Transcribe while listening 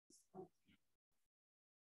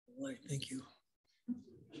right, thank you.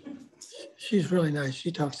 She's really nice.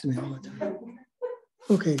 She talks to me all the time.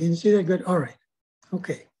 Okay, can you see that good? All right,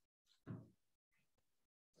 okay.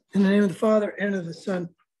 In the name of the Father, and of the Son,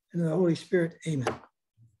 and of the Holy Spirit, amen.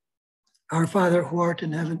 Our Father, who art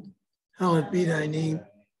in heaven, hallowed be thy name.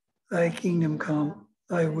 Thy kingdom come,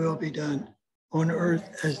 thy will be done, on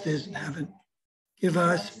earth as it is in heaven. Give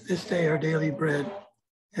us this day our daily bread,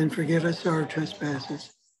 and forgive us our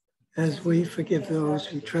trespasses, as we forgive those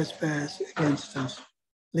who trespass against us.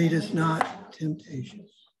 Lead us not into temptation.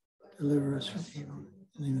 Deliver us from evil.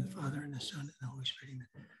 In the name of the Father, and the Son, and the Holy Spirit,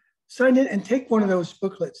 amen. Sign in and take one of those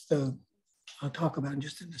booklets, though. I'll talk about in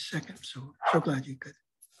just in a second. So glad you could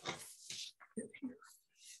get here.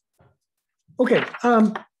 Okay,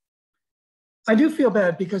 I do feel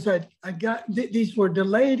bad because I got, these were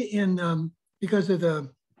delayed in, because of the,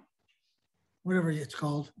 whatever it's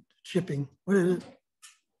called, shipping. What is it?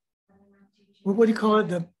 What do you call it?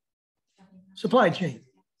 The supply chain.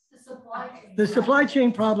 The supply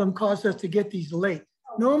chain problem caused us to get these late.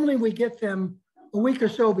 Normally we get them a week or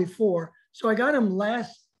so before. So I got them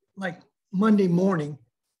last, like Monday morning,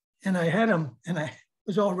 and I had them and I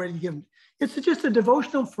was all ready to give them. It's just a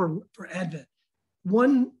devotional for Advent.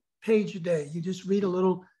 1 page a day. You just read a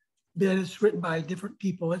little bit. It's written by different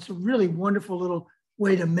people. It's a really wonderful little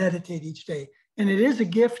way to meditate each day. And it is a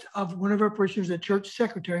gift of one of our parishioners, the church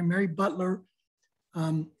secretary, Mary Butler.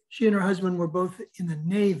 She and her husband were both in the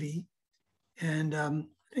Navy, and I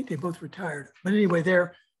think they both retired. But anyway,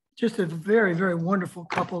 they're just a very, very wonderful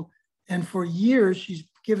couple. And for years, she's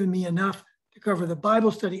given me enough to cover the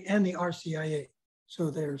Bible study and the RCIA.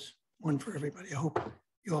 So there's one for everybody. I hope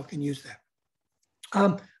you all can use that.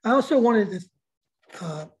 I also wanted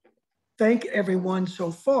to thank everyone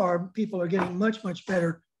so far. People are getting much, much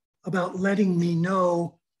better about letting me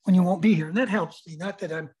know when you won't be here. And that helps me. Not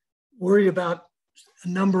that I'm worried about a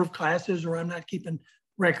number of classes or I'm not keeping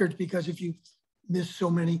records, because if you miss so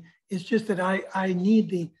many, it's just that I need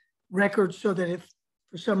the records so that if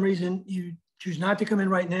for some reason you choose not to come in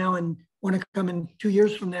right now and want to come in 2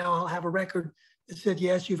 years from now, I'll have a record that said,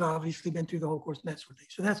 yes, you've obviously been through the whole course and that sort of thing.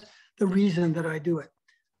 So that's the reason that I do it.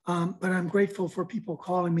 But I'm grateful for people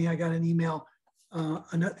calling me. I got an email,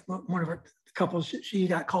 one of our couples, she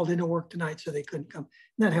got called into work tonight, so they couldn't come.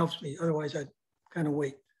 And that helps me. Otherwise, I'd kind of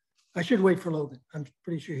wait. I should wait for Logan. I'm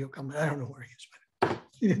pretty sure he'll come. I don't know where he is, but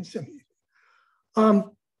he didn't send me anything.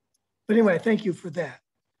 But anyway, thank you for that.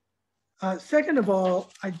 Second of all,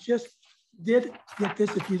 I just did get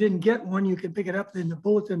this. If you didn't get one, you can pick it up. Then the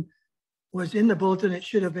bulletin was in the bulletin. It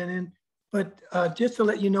should have been in. But just to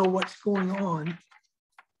let you know what's going on,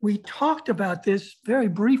 we talked about this very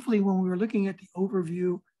briefly when we were looking at the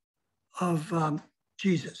overview of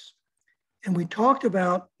Jesus. And we talked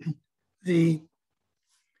about the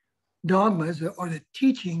dogmas or the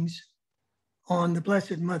teachings on the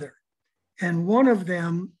Blessed Mother. And one of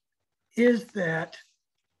them is that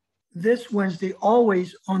this Wednesday,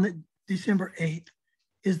 always on the December 8th,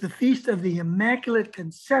 is the feast of the Immaculate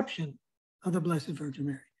Conception of the Blessed Virgin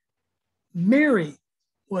Mary. Mary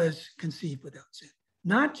was conceived without sin,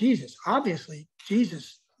 not Jesus. Obviously,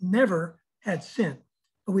 Jesus never had sin,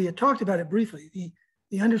 but we had talked about it briefly.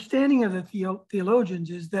 The understanding of the theologians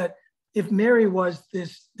is that if Mary was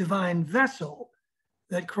this divine vessel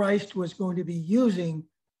that Christ was going to be using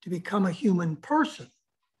to become a human person,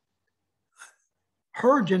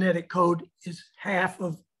 her genetic code is half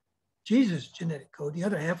of Jesus' genetic code. The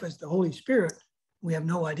other half is the Holy Spirit. We have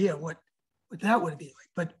no idea what that would be like,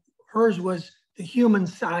 but hers was the human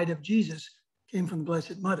side of Jesus, came from the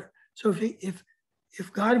Blessed Mother. So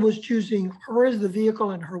if God was choosing her as the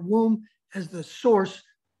vehicle and her womb as the source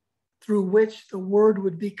through which the Word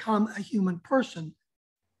would become a human person,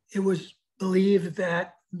 it was believed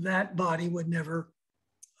that that body would never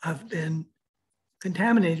have been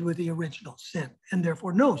contaminated with the original sin, and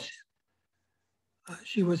therefore no sin.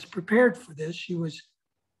 She was prepared for this. She was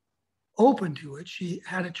open to it. She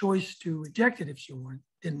had a choice to reject it if she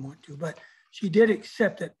didn't want to, but she did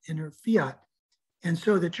accept it in her fiat. And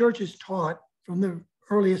so the church is taught from the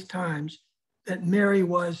earliest times that Mary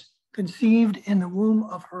was conceived in the womb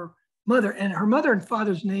of her mother, and her mother and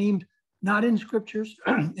father's named not in scriptures.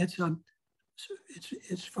 It's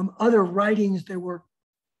from other writings. There were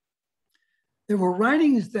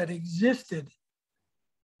writings that existed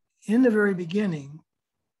in the very beginning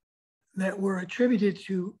that were attributed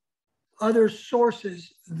to other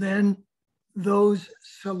sources than those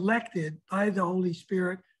selected by the Holy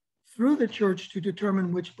Spirit through the church to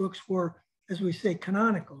determine which books were, as we say,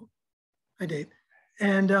 canonical. Hi, Dave.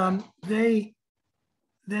 And they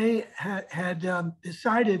had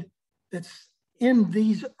decided that in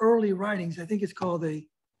these early writings, I think it's called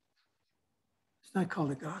It's not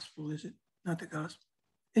called a gospel, is it? Not the gospel.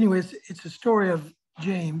 Anyways, it's a story of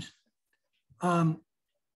James that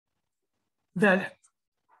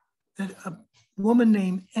a woman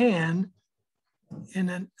named Anne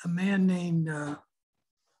and a man named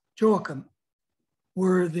Joachim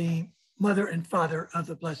were the mother and father of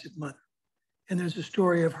the Blessed Mother. And there's a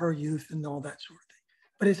story of her youth and all that sort of thing.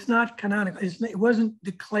 But it's not canonical. It wasn't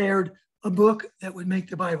declared a book that would make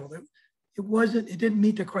the Bible. It didn't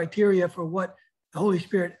meet the criteria for what the Holy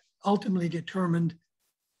Spirit ultimately determined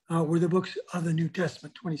were the books of the New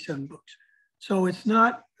Testament, 27 books. So it's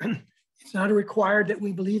not required that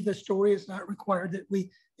we believe the story. It's not required that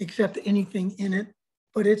we accept anything in it,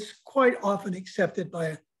 but it's quite often accepted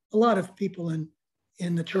by a lot of people in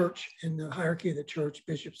the church, in the hierarchy of the church,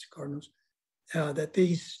 bishops, cardinals, that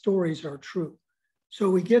these stories are true. So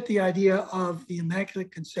we get the idea of the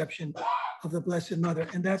Immaculate Conception of the Blessed Mother,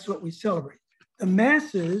 and that's what we celebrate. The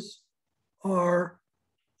Masses are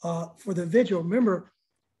for the vigil. Remember,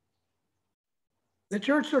 the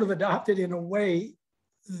church sort of adopted in a way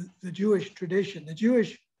the Jewish tradition. The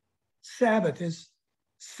Jewish Sabbath is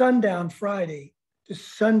sundown Friday to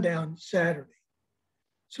sundown Saturday.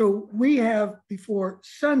 So we have before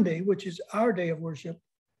Sunday, which is our day of worship,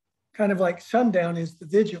 kind of like sundown is the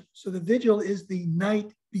vigil. So the vigil is the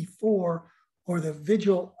night before or the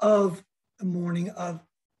vigil of the morning of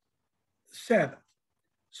Sabbath.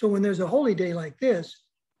 So when there's a holy day like this,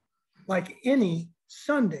 like any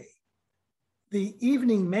Sunday, the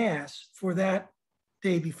evening mass for that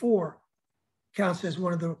day before counts as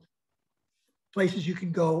one of the places you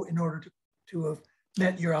can go in order to have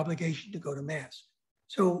met your obligation to go to mass.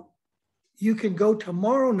 So you can go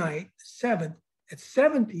tomorrow night, 7th, at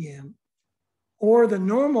 7 p.m., or the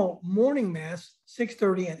normal morning mass,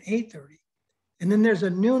 6:30 and 8:30. And then there's a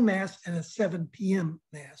noon mass and a 7 p.m.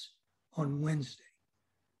 mass on Wednesday.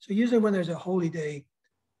 So usually when there's a holy day,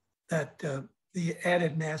 that the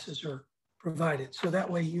added masses are provided. So that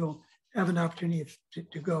way you'll have an opportunity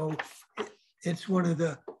to go. It's one of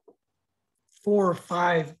the 4 or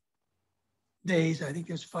 5 days, I think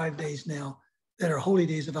there's 5 days now, that are holy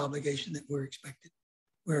days of obligation that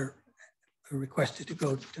we're requested to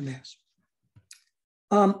go to Mass.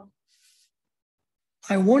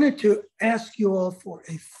 I wanted to ask you all for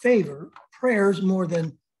a favor, prayers more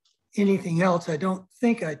than anything else. I don't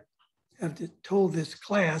think I have told this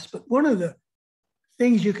class, but one of the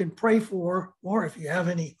things you can pray for, or if you have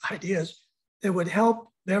any ideas, that would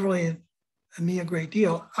help Beverly and me a great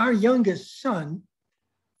deal. Our youngest son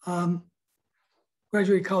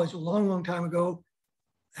graduated college a long, long time ago,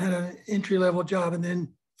 had an entry-level job, and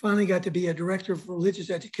then finally got to be a director of religious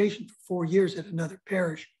education for 4 years at another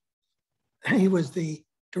parish. He was the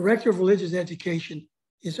director of religious education,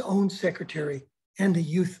 his own secretary, and the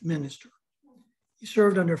youth minister. He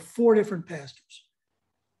served under 4 different pastors.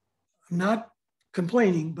 I'm not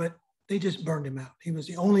complaining, but they just burned him out. He was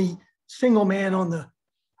the only single man on the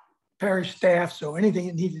parish staff, so anything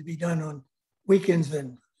that needed to be done on weekends,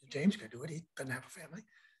 then James could do it. He doesn't have a family.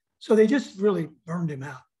 So they just really burned him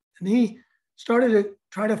out. And he started to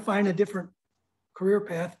try to find a different career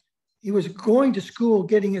path. He was going to school,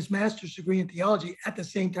 getting his master's degree in theology at the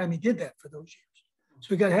same time he did that for those years. So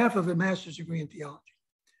he got half of a master's degree in theology.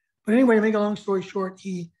 But anyway, to make a long story short,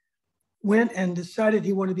 he went and decided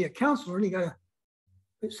he wanted to be a counselor, and he got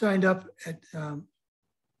signed up at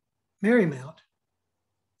Marymount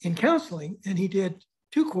in counseling, and he did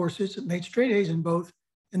 2 courses and made straight A's in both,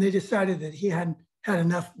 and they decided that he hadn't had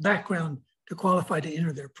enough background to qualify to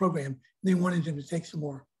enter their program. They wanted him to take some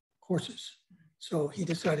more courses. So he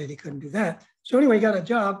decided he couldn't do that. So anyway, he got a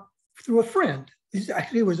job through a friend. He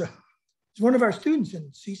actually was one of our students in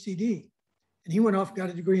CCD. And he went off, got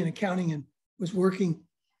a degree in accounting, and was working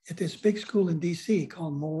at this big school in DC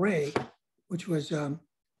called Moray, which was a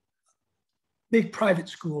big private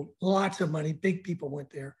school, lots of money, big people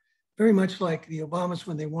went there. Very much like the Obamas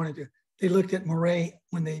when they looked at Moray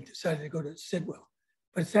when they decided to go to Sidwell.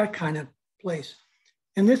 But it's that kind of place.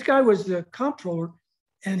 And this guy was the comptroller,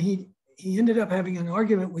 and he ended up having an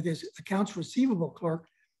argument with his accounts receivable clerk.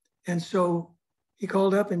 And so he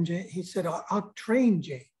called up and he said, I'll train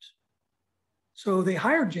James. So they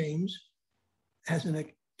hired James as an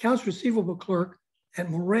accounts receivable clerk at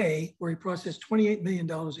Moray, where he processed $28 million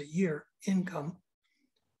a year income.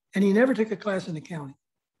 And he never took a class in accounting.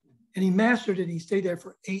 And he mastered it. He stayed there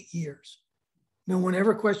for 8 years. No one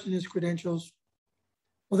ever questioned his credentials.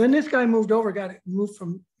 Well, then this guy moved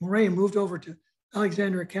from Moray and moved over to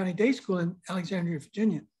Alexandria County Day School in Alexandria,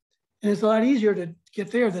 Virginia. And it's a lot easier to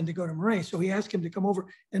get there than to go to Moray. So he asked him to come over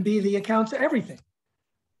and be the accounts everything.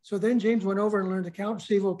 So then James went over and learned accounts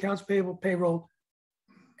receivable, accounts payable, payroll,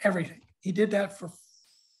 everything. he did that for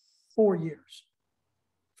 4 years,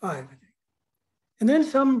 5, I think. And then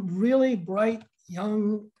some really bright,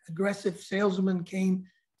 young, aggressive salesman came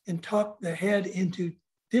and talked the head into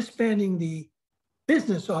disbanding the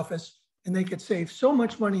business office, and they could save so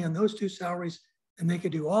much money on those 2 salaries, and they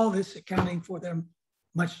could do all this accounting for them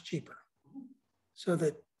much cheaper. So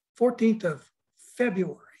the 14th of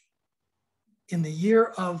February, in the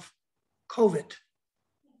year of COVID,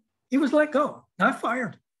 he was let go, not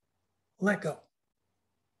fired, let go.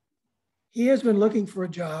 He has been looking for a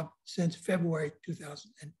job since February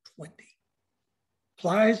 2020.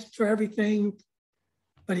 Applies for everything,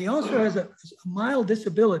 but he also has a mild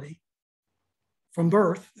disability from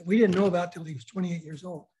birth that we didn't know about till he was 28 years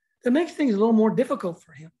old. That makes things a little more difficult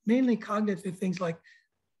for him, mainly cognitive things like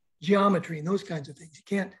geometry and those kinds of things.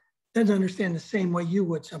 He doesn't understand the same way you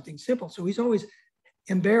would something simple. So he's always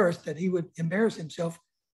embarrassed that he would embarrass himself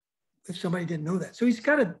if somebody didn't know that. So he's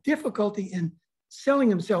got a difficulty in selling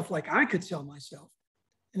himself like I could sell myself,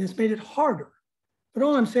 and it's made it harder. But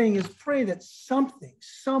all I'm saying is pray that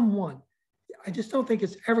someone, I just don't think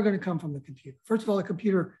it's ever going to come from the computer. First of all, the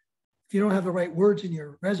computer, if you don't have the right words in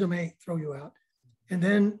your resume, throw you out. And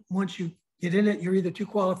then once you get in it, you're either too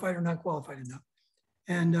qualified or not qualified enough.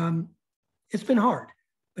 And it's been hard,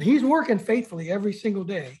 but he's working faithfully every single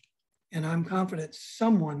day. And I'm confident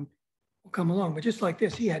someone will come along. But just like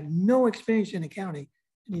this, he had no experience in accounting,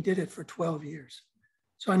 and he did it for 12 years.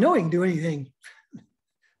 So I know he can do anything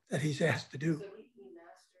that he's asked to do. So he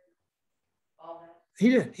mastered all that? He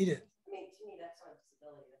did. I mean, to me, that's not a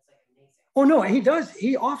disability. That's like amazing. Oh, no, he does.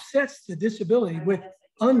 He offsets the disability with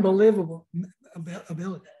unbelievable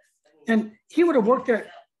ability. And he would have worked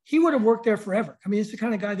there. He would have worked there forever. I mean, it's the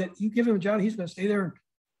kind of guy that you give him a job, he's going to stay there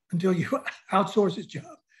until you outsource his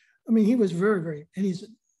job. I mean, he was very, very, and he's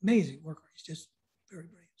an amazing worker. He's just very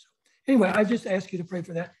brilliant. So anyway, I just ask you to pray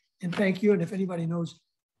for that and thank you. And if anybody knows,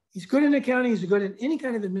 he's good in accounting, he's good in any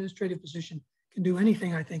kind of administrative position, can do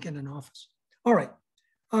anything, I think, in an office. All right.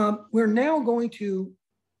 We're now going to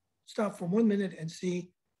stop for 1 minute and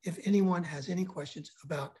see if anyone has any questions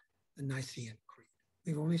about the Nicene Creed.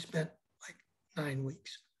 We've only spent like 9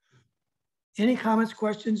 weeks. Any comments,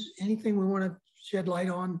 questions, anything we want to shed light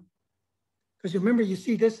on? Because remember, you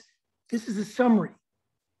see this is a summary.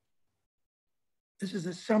 This is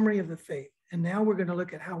a summary of the faith. And now we're going to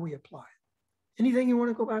look at how we apply it. Anything you want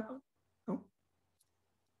to go back on? No?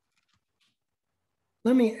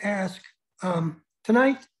 Let me ask,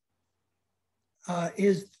 tonight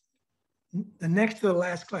is the next to the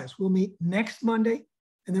last class. We'll meet next Monday,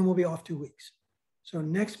 and then we'll be off 2 weeks. So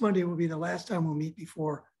next Monday will be the last time we'll meet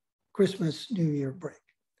before Christmas, New Year break.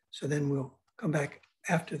 So then we'll come back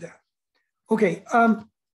after that. Okay,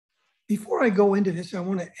 before I go into this, I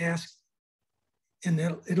want to ask, and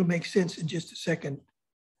it'll make sense in just a second.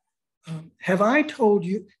 Have I told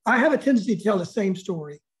you, I have a tendency to tell the same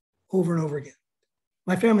story over and over again.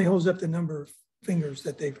 My family holds up the number of fingers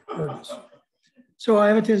that they've heard this. So I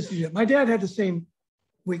have a tendency to do that. My dad had the same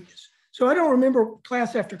weakness. So I don't remember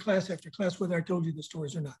class after class after class whether I told you the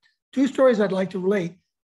stories or not. 2 stories I'd like to relate.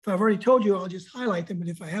 If I've already told you, I'll just highlight them. But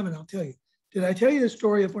if I haven't, I'll tell you. Did I tell you the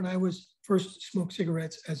story of when I was first smoked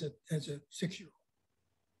cigarettes as a 6-year-old?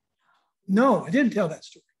 No, I didn't tell that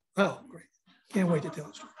story. Oh, great. Can't wait to tell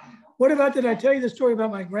the story. What about, did I tell you the story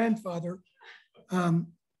about my grandfather,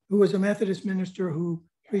 who was a Methodist minister who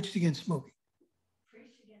preached against smoking?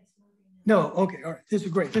 No, okay, all right. This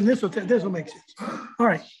is great. Then this will make sense. All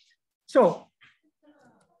right. So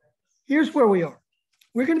here's where we are.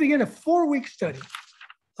 We're going to begin a 4-week study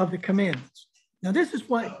of the commandments. Now, this is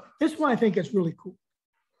why I think it's really cool.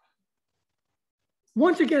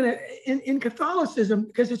 Once again, in Catholicism,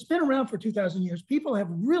 because it's been around for 2,000 years, people have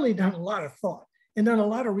really done a lot of thought and done a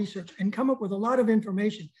lot of research and come up with a lot of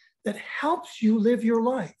information that helps you live your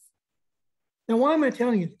life. Now, why am I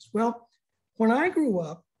telling you this? Well, when I grew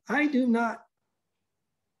up, I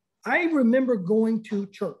remember going to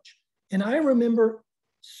church, and I remember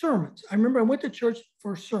sermons. I remember I went to church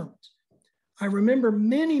for sermons. I remember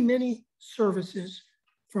many, many services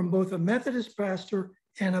from both a Methodist pastor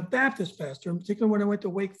and a Baptist pastor, in particular when I went to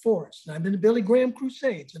Wake Forest. And I've been to Billy Graham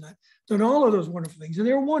crusades, and I've done all of those wonderful things, and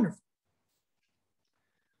they were wonderful.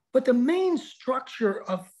 But the main structure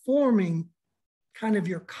of forming kind of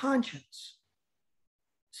your conscience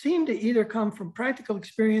seemed to either come from practical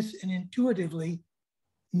experience and intuitively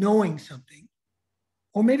knowing something,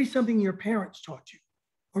 or maybe something your parents taught you,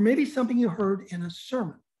 or maybe something you heard in a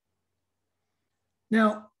sermon.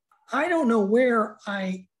 Now, I don't know where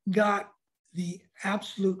I got the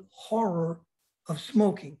absolute horror of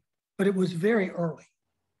smoking, but it was very early.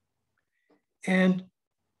 And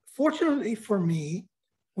fortunately for me,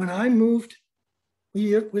 when I moved,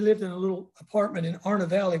 we lived in a little apartment in Arna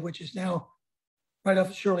Valley, which is now right off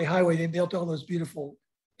the Shirley Highway. They built all those beautiful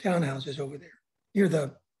townhouses over there near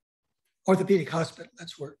the orthopedic hospital.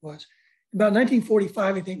 That's where it was. About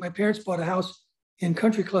 1945, I think, my parents bought a house in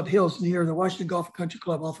Country Club Hills near the Washington Golf and Country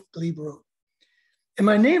Club off of Glebe Road. And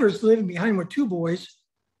my neighbors living behind were two boys.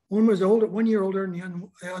 One was older, 1 year older, and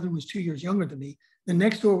the other was 2 years younger than me. The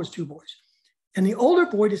next door was two boys. And the older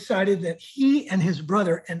boy decided that he and his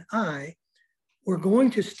brother and I were going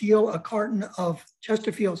to steal a carton of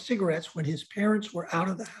Chesterfield cigarettes when his parents were out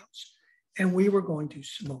of the house, and we were going to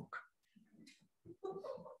smoke.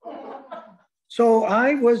 So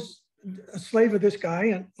I was a slave of this guy,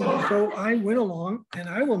 and so I went along, and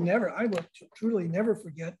I will truly never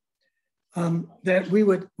forget that we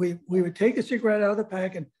would take a cigarette out of the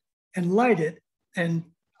pack and light it, and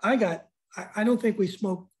I don't think we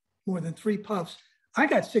smoked more than 3 puffs. I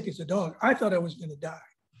got sick as a dog. I thought I was going to die.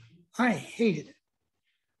 I hated it.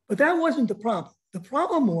 But that wasn't the problem. The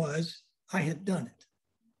problem was I had done it.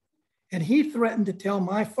 And he threatened to tell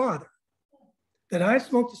my father that I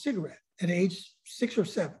smoked a cigarette at age 6 or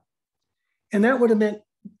 7. And that would have meant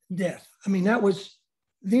death. I mean, that was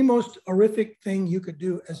the most horrific thing you could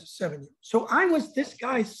do as a 7-year-old. So I was this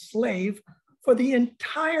guy's slave for the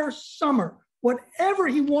entire summer. Whatever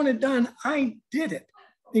he wanted done, I did it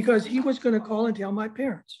because he was going to call and tell my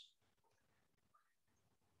parents.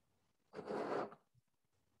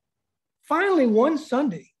 Finally, one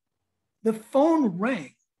Sunday, the phone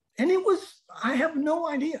rang, and it was, I have no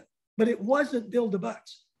idea, but it wasn't Bill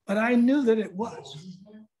DeButts, but I knew that it was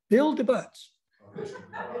Bill DeButts.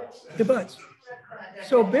 DeButts.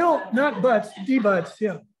 So Bill, not Butts, DeButts,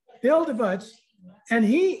 yeah, Bill DeButts, and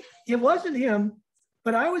it wasn't him,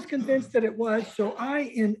 but I was convinced that it was, so I,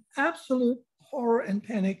 in absolute horror and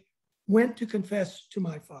panic, went to confess to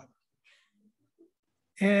my father.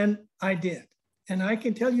 And I did. And I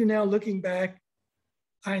can tell you now, looking back,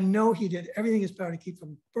 I know he did everything in his power to keep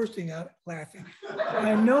from bursting out laughing.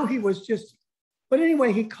 I know he was just, but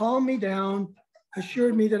anyway, he calmed me down,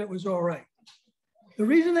 assured me that it was all right. The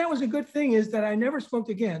reason that was a good thing is that I never smoked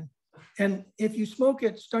again. And if you smoke,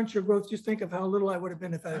 it stunts your growth. Just think of how little I would have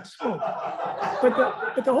been if I had smoked.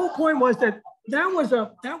 But the whole point was that was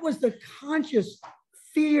the conscious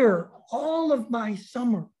fear all of my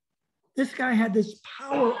summer. This guy had this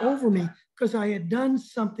power over me because I had done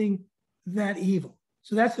something that evil.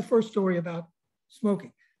 So that's the first story about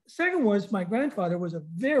smoking. The second was my grandfather was a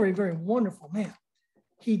very, very wonderful man.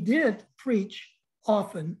 He did preach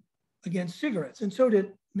often against cigarettes, and so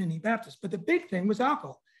did many Baptists. But the big thing was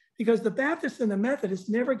alcohol, because the Baptists and the Methodists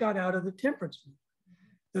never got out of the temperance movement.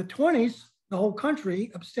 The 20s, the whole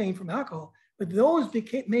country abstained from alcohol, but those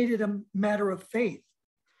made it a matter of faith.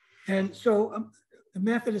 And so the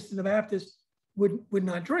Methodists and the Baptists would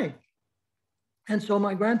not drink. And so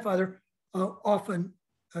my grandfather often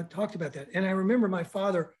talked about that. And I remember my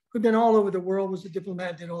father, who'd been all over the world, was a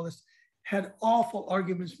diplomat, did all this, had awful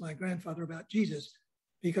arguments with my grandfather about Jesus,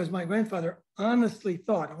 because my grandfather honestly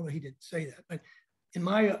thought, although he didn't say that, but in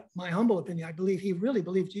my humble opinion, I believe he really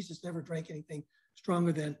believed Jesus never drank anything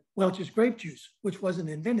stronger than Welch's grape juice, which wasn't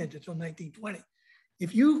invented until 1920.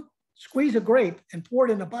 If you squeeze a grape and pour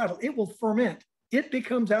it in a bottle, it will ferment. It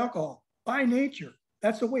becomes alcohol by nature.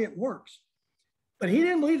 That's the way it works. But he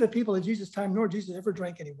didn't believe that people at Jesus' time, nor Jesus, ever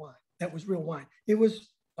drank any wine. That was real wine. It was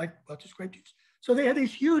like Welch's grape juice. So they had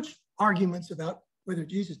these huge arguments about whether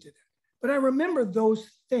Jesus did that. But I remember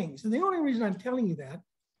those things. And the only reason I'm telling you that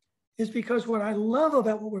is because what I love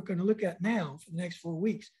about what we're going to look at now for the next 4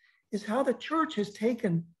 weeks is how the church has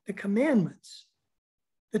taken the commandments,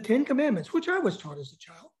 the 10 commandments, which I was taught as a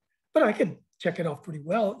child, but I could check it off pretty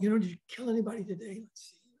well. You know, did you kill anybody today?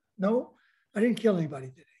 Let's see. No, I didn't kill anybody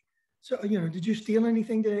today. So, you know, did you steal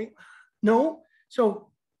anything today? No.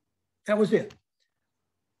 So that was it.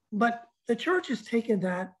 But the church has taken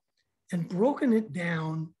that and broken it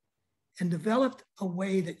down and developed a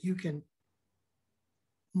way that you can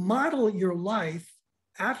model your life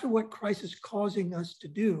after what Christ is causing us to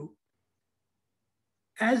do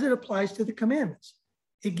as it applies to the commandments.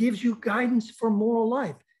 It gives you guidance for moral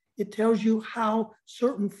life. It tells you how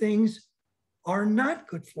certain things are not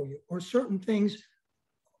good for you, or certain things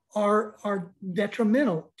are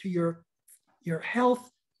detrimental to your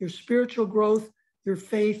health, your spiritual growth, your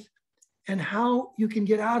faith, and how you can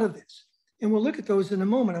get out of this. And we'll look at those in a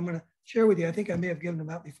moment. I'm going to share with you. I think I may have given them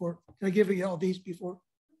out before. Did I give you all these before?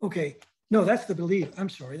 Okay. No, that's the belief. I'm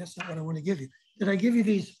sorry. That's not what I want to give you. Did I give you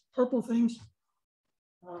these purple things?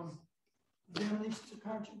 Examination to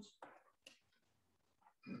conscience?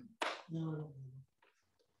 No.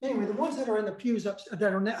 Anyway, the ones that are in the pews up,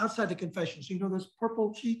 that are outside the confessions, you know those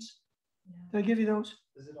purple sheets? Did I give you those?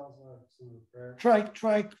 Is it also some prayer?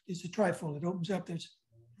 It's a trifold. It opens up. There's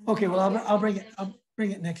okay. Well, I'll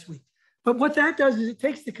bring it next week. But what that does is it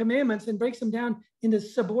takes the commandments and breaks them down into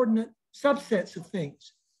subordinate subsets of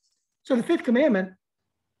things. So the fifth commandment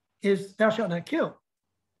is thou shalt not kill.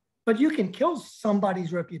 But you can kill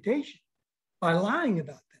somebody's reputation by lying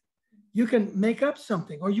about them. You can make up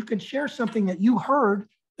something, or you can share something that you heard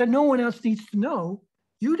that no one else needs to know.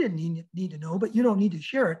 You didn't need to know, but you don't need to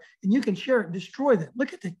share it. And you can share it and destroy them.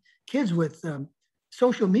 Look at the kids with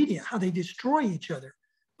social media, how they destroy each other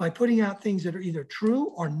by putting out things that are either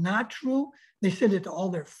true or not true. They send it to all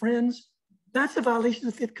their friends. That's a violation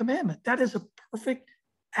of the fifth commandment. That is a perfect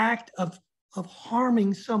act of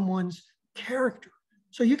harming someone's character.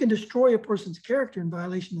 So you can destroy a person's character in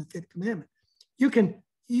violation of the fifth commandment.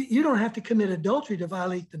 You don't have to commit adultery to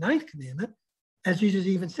violate the ninth commandment. As Jesus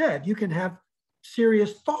even said, you can have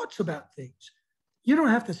serious thoughts about things. You don't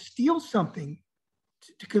have to steal something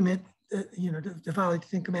to commit, to violate the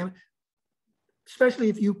fifth commandment, especially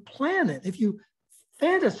if you plan it. If you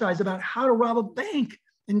fantasize about how to rob a bank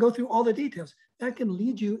and go through all the details, that can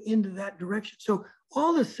lead you into that direction. So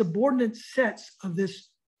all the subordinate sets of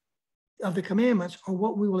the commandments are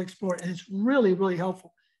what we will explore. And it's really, really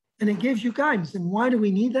helpful. And it gives you guidance. And why do we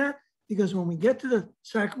need that? Because when we get to the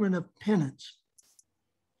sacrament of penance,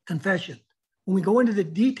 confession, when we go into the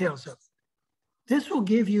details of it, this will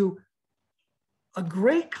give you a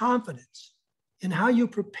great confidence in how you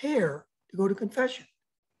prepare to go to confession.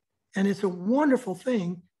 And it's a wonderful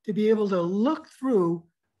thing to be able to look through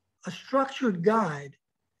a structured guide,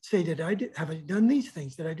 say, have I done these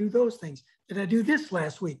things? Did I do those things? Did I do this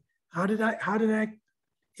last week? How did I,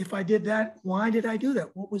 if I did that, why did I do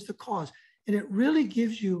that? What was the cause? And it really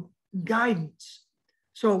gives you guidance.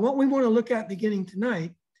 So what we want to look at beginning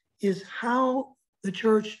tonight is how the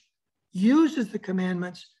church uses the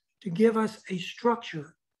commandments to give us a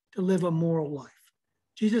structure to live a moral life.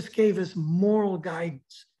 Jesus gave us moral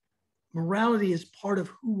guidance. Morality is part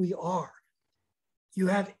of who we are. You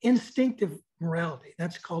have instinctive morality.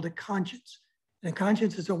 That's called a conscience. And a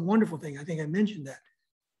conscience is a wonderful thing. I think I mentioned that.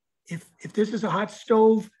 If this is a hot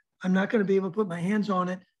stove, I'm not going to be able to put my hands on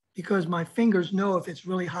it because my fingers know if it's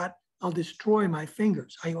really hot, I'll destroy my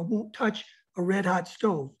fingers. I won't touch a red hot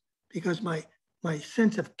stove because my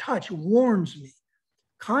sense of touch warns me.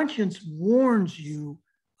 Conscience warns you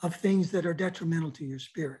of things that are detrimental to your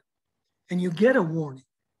spirit. And you get a warning.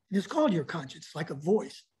 And it's called your conscience, like a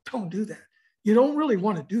voice. Don't do that. You don't really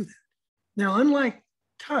want to do that. Now, unlike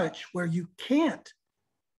touch, where you can't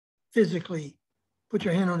physically put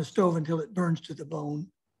your hand on a stove until it burns to the bone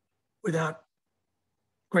without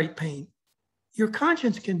great pain, your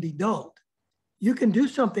conscience can be dulled. You can do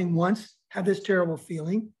something once, have this terrible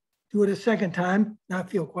feeling, do it a second time, not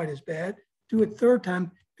feel quite as bad, do it third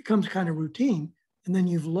time, becomes kind of routine, and then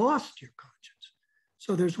you've lost your conscience.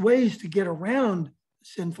 So there's ways to get around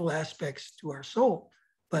sinful aspects to our soul,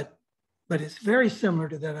 but it's very similar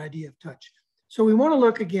to that idea of touch. So we want to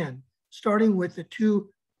look again, starting with the two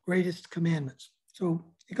greatest commandments. So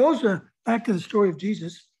it goes back to the story of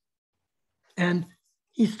Jesus, and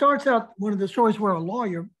he starts out one of the stories where a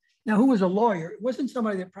lawyer, now who was a lawyer? It wasn't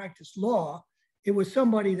somebody that practiced law. It was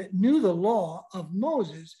somebody that knew the law of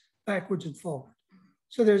Moses backwards and forward.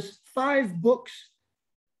 So there's 5 books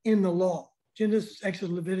in the law: Genesis,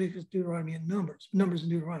 Exodus, Leviticus, Deuteronomy, and Numbers and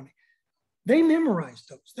Deuteronomy. They memorized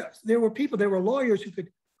those. There were lawyers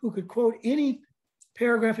who could quote any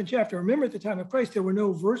paragraph and chapter. Remember, at the time of Christ, there were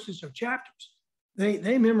no verses or chapters.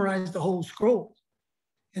 They memorized the whole scroll.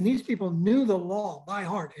 And these people knew the law by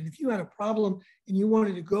heart. And if you had a problem and you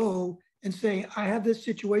wanted to go and say, I have this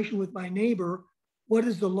situation with my neighbor, what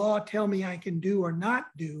does the law tell me I can do or not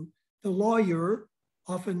do? The lawyer,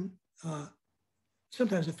 often,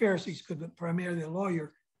 sometimes the Pharisees could, but primarily the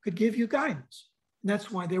lawyer, could give you guidance. And that's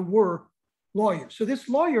why there were lawyers. So this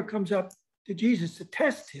lawyer comes up to Jesus to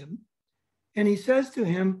test him. And he says to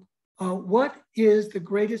him, what is the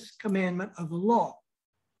greatest commandment of the law?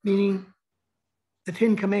 Meaning the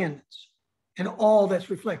 10 commandments and all that's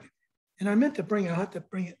reflected. And I have to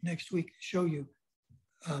bring it next week to show you.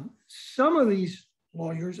 Some of these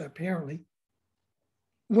lawyers apparently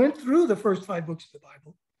went through the first 5 books of the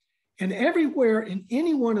Bible, and everywhere in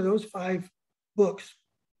any one of those 5 books,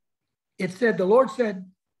 it said, the Lord said,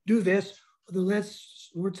 do this, or the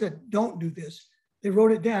Lord said, don't do this. They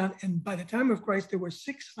wrote it down, and by the time of Christ, there were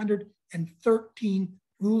 613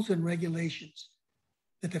 rules and regulations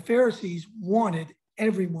that the Pharisees wanted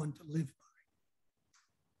everyone to live by.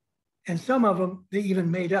 And some of them, they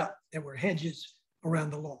even made up. There were hedges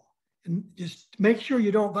around the law. and just make sure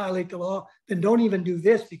you don't violate the law. Then don't even do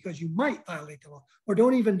this because you might violate the law, or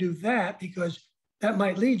don't even do that because that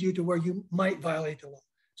might lead you to where you might violate the law.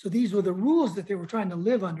 So these were the rules that they were trying to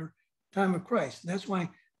live under the time of Christ. And that's why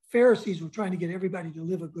Pharisees were trying to get everybody to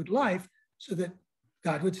live a good life so that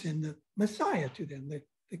God would send the Messiah to them,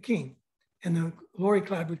 the king. And the glory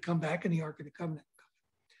cloud would come back and the Ark of the Covenant would come.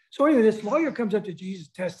 So anyway, this lawyer comes up to Jesus,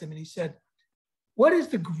 tests him, and he said, what is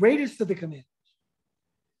the greatest of the commandments?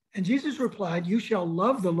 And Jesus replied, you shall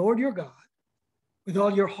love the Lord your God with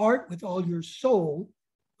all your heart, with all your soul,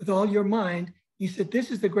 with all your mind. He said,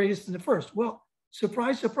 this is the greatest and the first. Well,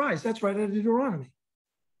 surprise, surprise, that's right out of Deuteronomy.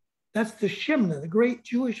 That's the Shemna, the great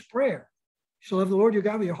Jewish prayer. You shall love the Lord your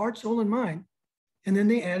God with your heart, soul, and mind. And then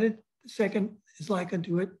they added, the second is like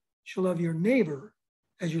unto it, you shall love your neighbor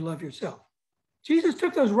as you love yourself. Jesus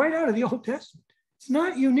took those right out of the Old Testament. It's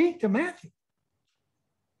not unique to Matthew.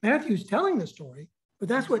 Matthew's telling the story, but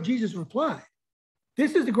that's what Jesus replied.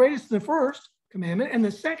 This is the greatest and the first commandment, and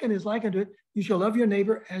the second is like unto it, you shall love your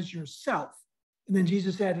neighbor as yourself. And then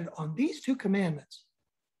Jesus added, on these two commandments,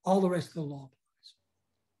 all the rest of the law applies.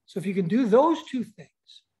 So if you can do those two things,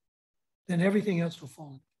 then everything else will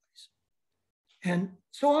fall into place. And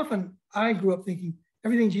so often I grew up thinking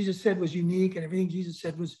everything Jesus said was unique, and everything Jesus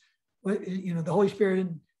said was, you know, the Holy Spirit,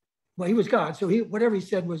 and well, he was God. So whatever he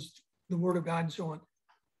said was the word of God and so on.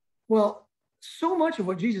 Well, so much of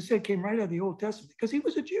what Jesus said came right out of the Old Testament because he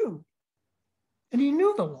was a Jew and he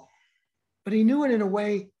knew the law, but he knew it in a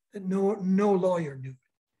way that no lawyer knew it.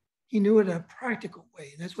 He knew it in a practical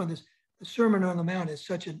way. And that's why the Sermon on the Mount is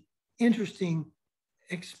such an interesting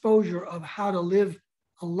exposure of how to live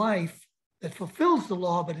a life that fulfills the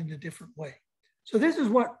law, but in a different way. So this is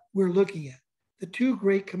what we're looking at, the two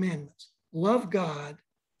great commandments, love God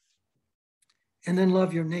and then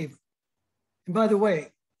love your neighbor. And by the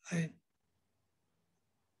way,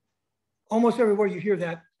 almost everywhere you hear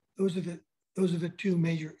that, those are the two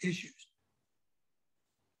major issues.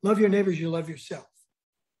 Love your neighbors, you love yourself.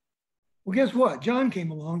 Well, guess what? John came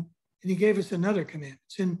along and he gave us another command.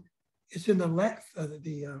 It's in the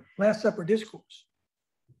Last Supper discourse.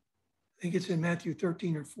 I think it's in Matthew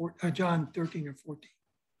 13 or 14, John 13 or 14.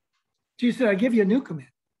 Jesus said, I give you a new command.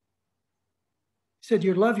 He said,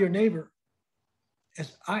 you love your neighbor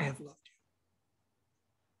as I have loved you.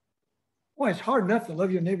 Boy, it's hard enough to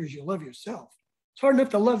love your neighbors, you love yourself. It's hard enough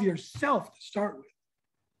to love yourself to start with.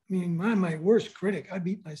 I mean, I'm my worst critic. I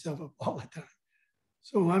beat myself up all the time.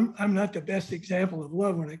 So I'm not the best example of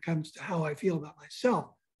love when it comes to how I feel about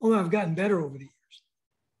myself, although I've gotten better over the years.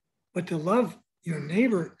 But to love your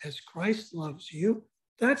neighbor as Christ loves you,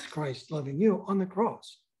 that's Christ loving you on the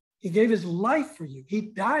cross. He gave his life for you. He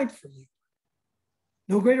died for you.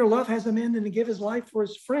 No greater love has a man than to give his life for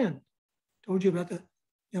his friend. I told you about the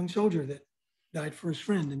young soldier that died for his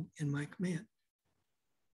friend in my command.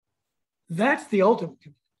 That's the ultimate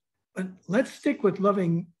command. But let's stick with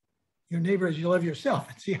loving your neighbor as you love yourself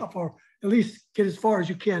and see how far, at least get as far as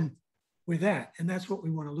you can with that. And that's what we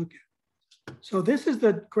want to look at. So this is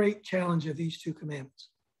the great challenge of these two commandments.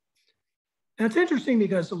 Now it's interesting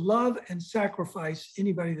because love and sacrifice,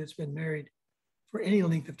 anybody that's been married for any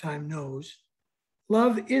length of time knows,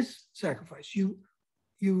 love is sacrifice. You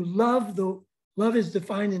love, love is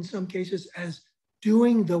defined in some cases as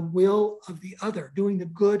doing the will of the other, doing the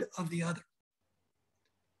good of the other.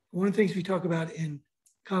 One of the things we talk about in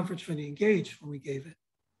Conference for the Engaged when we gave it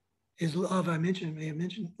is love. I may have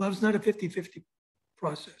mentioned, love's not a 50-50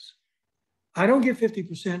 process. I don't give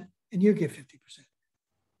 50% and you give 50%.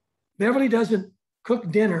 Beverly doesn't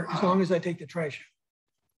cook dinner as long as I take the trash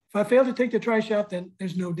out. If I fail to take the trash out, then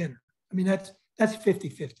there's no dinner. I mean, that's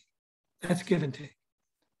 50-50. That's give and take.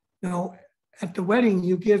 Now, at the wedding,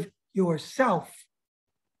 you give yourself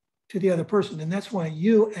to the other person. And that's why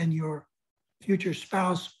you and your future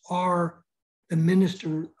spouse are the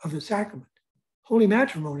minister of the sacrament. Holy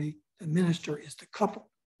matrimony, the minister is the couple.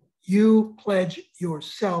 You pledge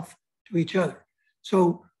yourself to each other.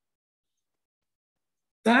 So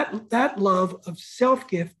that love of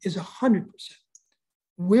self-gift is 100%.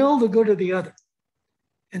 Will the good of the other.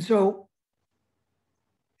 And so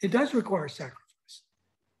it does require sacrifice.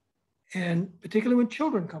 And particularly when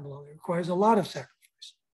children come along, it requires a lot of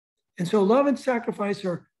sacrifice. And so love and sacrifice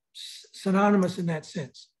are synonymous in that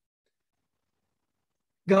sense.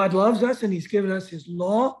 God loves us and he's given us his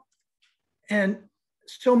law. And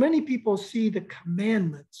so many people see the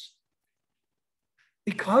commandments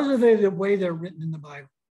because of the way they're written in the Bible.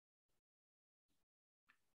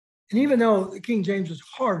 And even though the King James is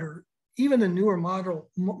harder, even the newer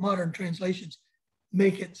modern translations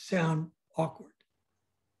make it sound awkward.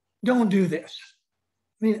 Don't do this.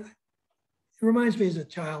 I mean, it reminds me as a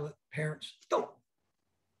child that parents, don't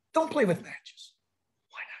play with matches.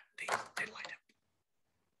 Why not? They light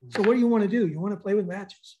up. So what do you want to do? You want to play with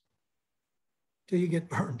matches till you get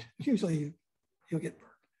burned. Usually you'll get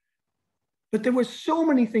burned. But there were so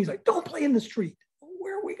many things like, don't play in the street.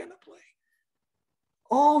 Where are we going to play?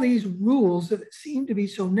 All these rules that seem to be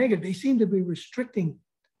so negative, they seem to be restricting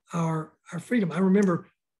our freedom. I remember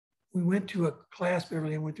we went to a class,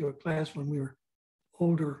 Beverly and I went to a class when we were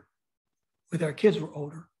older, with our kids were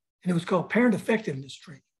older, and it was called Parent Effectiveness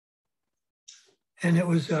Training. And it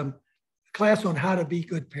was a class on how to be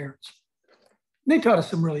good parents. And they taught us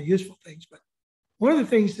some really useful things, but one of the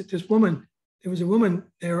things that there was a woman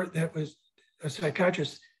there that was a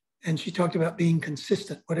psychiatrist, and she talked about being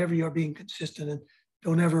consistent, whatever you're being consistent, and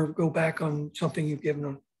don't ever go back on something you've given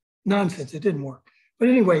them. Nonsense, it didn't work. But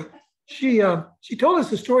anyway, she told us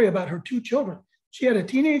the story about her two children. She had a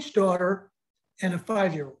teenage daughter and a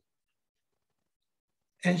 5-year-old.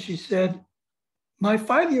 And she said, my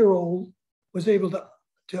 5-year-old was able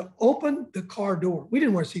to open the car door. We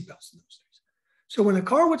didn't wear seatbelts in those days. So when the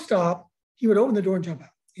car would stop, he would open the door and jump out.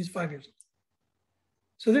 He's 5 years old.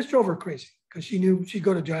 So this drove her crazy because she knew she'd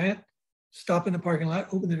go to Giant, stop in the parking lot,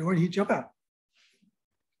 open the door, and he'd jump out.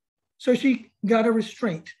 So she got a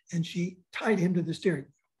restraint and she tied him to the steering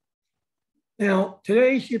wheel. Now,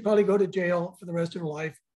 today she'd probably go to jail for the rest of her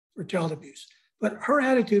life for child abuse. But her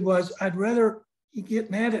attitude was, I'd rather he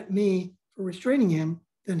get mad at me for restraining him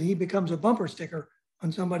than he becomes a bumper sticker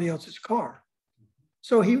on somebody else's car.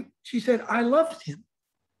 So she said, I loved him.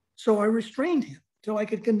 So I restrained him till I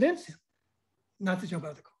could convince him not to jump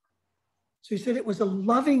out of the car. So he said, it was a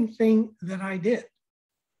loving thing that I did.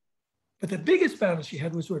 But the biggest battle she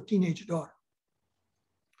had was with her teenage daughter.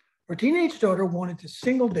 Her teenage daughter wanted to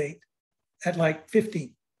single date at like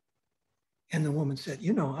 15. And the woman said,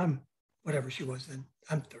 you know, I'm whatever she was then,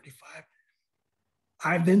 I'm 35.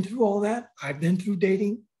 I've been through all that. I've been through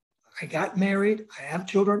dating. I got married. I have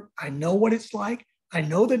children. I know what it's like. I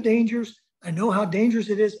know the dangers. I know how dangerous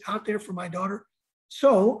it is out there for my daughter.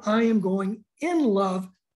 So I am going in love,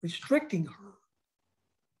 restricting her.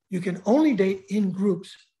 You can only date in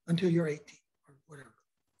groups until you're 18 or whatever.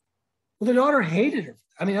 Well, the daughter hated her.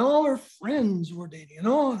 I mean, all her friends were dating and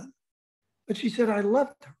all. But she said, I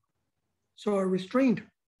loved her. So I restrained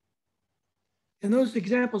her. And those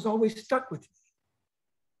examples always stuck with me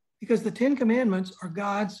because the 10 Commandments are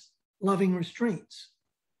God's loving restraints.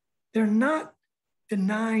 They're not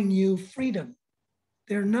denying you freedom.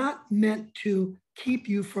 They're not meant to keep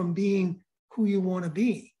you from being who you want to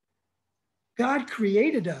be. God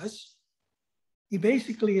created us. He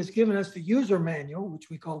basically has given us the user manual, which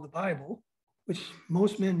we call the Bible, which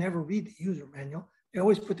most men never read the user manual. They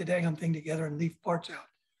always put the daggone thing together and leave parts out.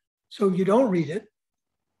 So you don't read it.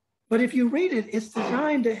 But if you read it, it's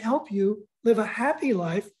designed to help you live a happy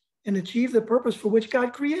life and achieve the purpose for which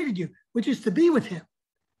God created you, which is to be with him.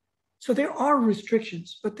 So there are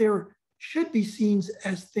restrictions, but there should be seen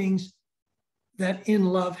as things that in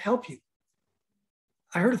love help you.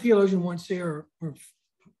 I heard a theologian once say, or a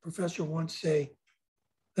professor once say,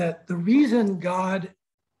 that the reason God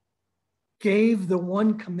gave the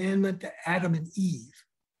one commandment to Adam and Eve,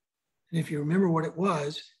 and if you remember what it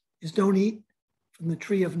was, is don't eat from the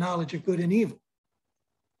tree of knowledge of good and evil.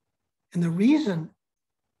 And the reason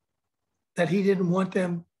that he didn't want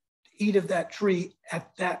them to eat of that tree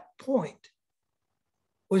at that point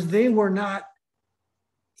was they were not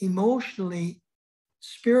emotionally,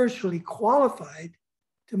 spiritually qualified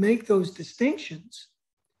to make those distinctions.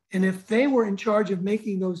 And if they were in charge of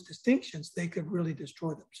making those distinctions, they could really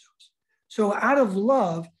destroy themselves. So out of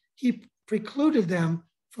love, he precluded them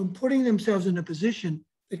from putting themselves in a position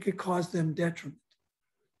that could cause them detriment.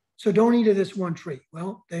 So don't eat of this one tree.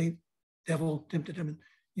 Well, devil tempted them, and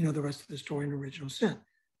you know the rest of the story in original sin.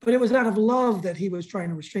 But it was out of love that he was trying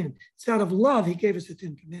to restrain them. It's out of love he gave us the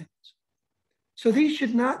 10 Commandments. So these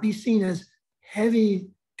should not be seen as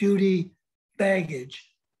heavy-duty baggage.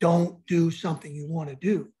 Don't do something you want to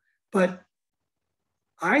do. But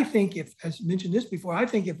I think if, as mentioned this before, I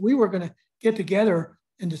think if we were going to get together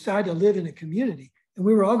and decide to live in a community, and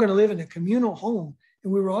we were all going to live in a communal home,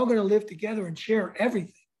 and we were all going to live together and share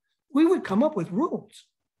everything, we would come up with rules.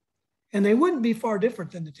 And they wouldn't be far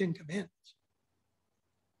different than the 10 Commandments.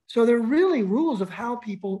 So they're really rules of how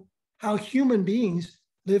human beings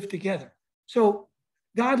live together. So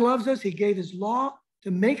God loves us. He gave his law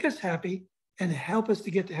to make us happy and help us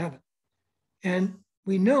to get to heaven. And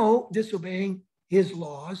we know disobeying his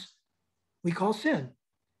laws, we call sin.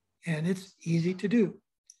 And it's easy to do.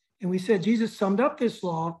 And we said Jesus summed up this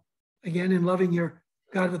law, again, in loving your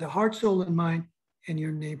God with a heart, soul, and mind, and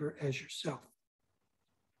your neighbor as yourself.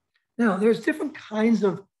 Now, there's different kinds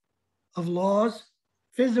of of laws,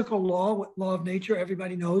 physical law, law of nature.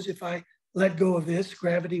 Everybody knows if I let go of this,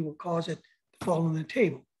 gravity will cause it to fall on the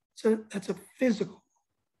table. So that's a physical law.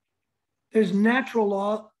 There's natural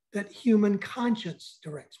law that human conscience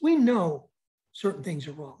directs. We know certain things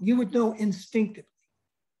are wrong. You would know instinctively.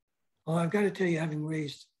 Well, I've got to tell you, having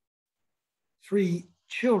raised 3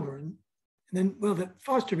 children, and then, well, the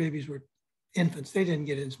foster babies were infants. They didn't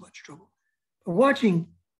get in as much trouble. But watching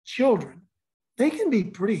children, they can be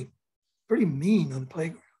pretty mean on the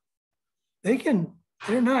playground.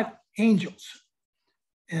 They're not angels.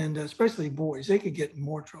 And especially boys, they could get in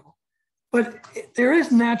more trouble. But there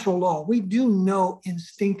is natural law. We do know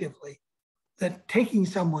instinctively that taking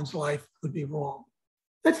someone's life would be wrong,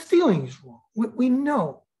 that stealing is wrong. We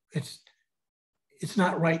know it's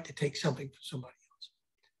not right to take something from somebody else.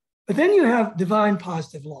 But then you have divine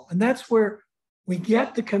positive law, and that's where we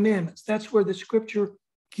get the commandments. That's where the scripture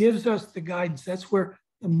gives us the guidance. That's where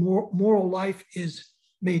the moral life is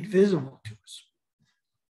made visible to us.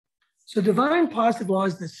 So divine positive law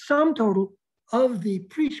is the sum total of the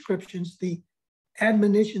prescriptions, the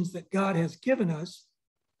admonitions that God has given us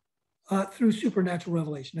through supernatural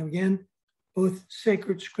revelation. Now again, both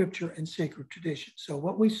sacred scripture and sacred tradition. So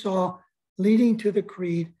what we saw leading to the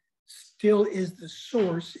creed still is the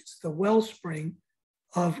source, it's the wellspring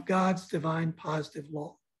of God's divine positive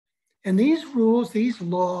law. And these rules, these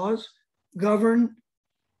laws govern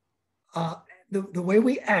the way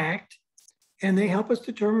we act, and they help us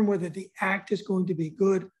determine whether the act is going to be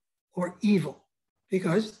good or evil,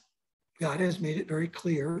 because God has made it very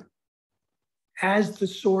clear as the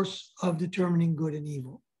source of determining good and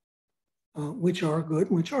evil, which are good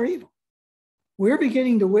and which are evil. We're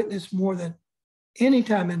beginning to witness more than any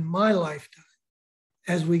time in my lifetime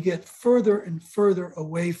as we get further and further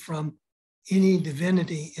away from any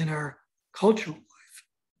divinity in our cultural life.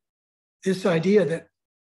 This idea that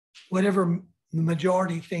whatever the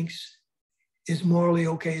majority thinks is morally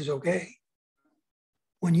okay is okay.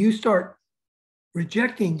 When you start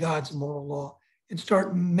rejecting God's moral law and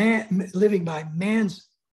start living by man's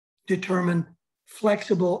determined,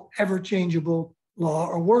 flexible, ever-changeable law,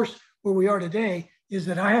 or worse, where we are today, is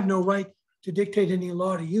that I have no right to dictate any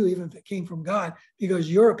law to you, even if it came from God,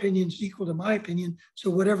 because your opinion is equal to my opinion. So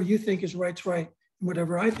whatever you think is right's right, and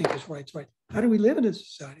whatever I think is right's right. How do we live in a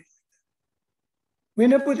society like that? We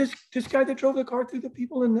end up with this guy that drove the car through the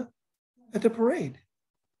people at the parade.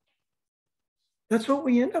 That's what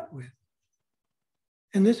we end up with.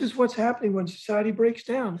 And this is what's happening when society breaks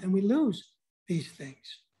down and we lose these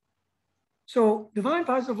things. So divine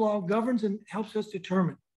positive law governs and helps us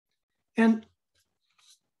determine. And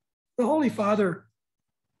the Holy Father,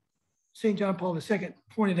 St. John Paul II,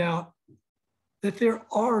 pointed out that there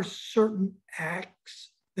are certain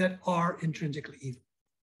acts that are intrinsically evil.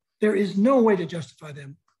 There is no way to justify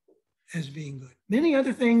them as being good. Many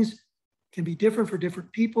other things can be different for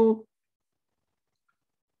different people.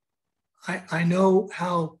 I know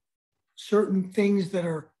how certain things that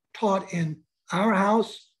are taught in our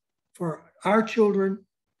house for our children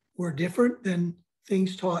were different than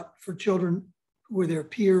things taught for children who were their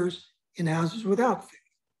peers in houses without faith.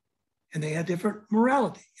 And they had different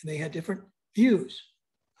morality and they had different views.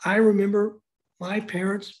 I remember my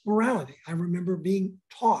parents' morality. I remember being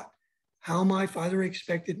taught how my father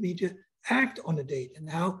expected me to act on a date and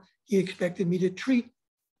how he expected me to treat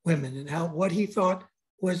women and what he thought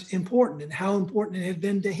was important and how important it had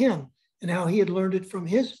been to him and how he had learned it from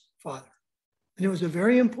his father. And it was a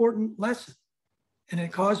very important lesson. And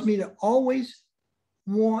it caused me to always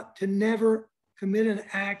want to never commit an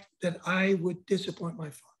act that I would disappoint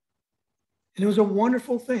my father. And it was a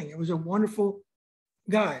wonderful thing. It was a wonderful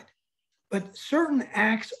guide. But certain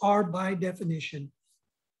acts are by definition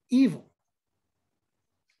evil.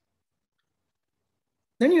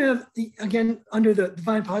 Then you have, again, under the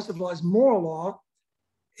divine positive laws, moral law.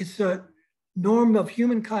 It's a norm of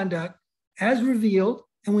human conduct as revealed,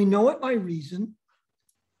 and we know it by reason,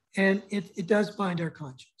 and it does bind our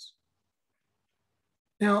conscience.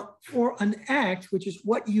 Now, for an act, which is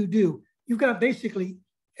what you do, you've got basically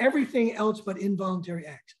everything else but involuntary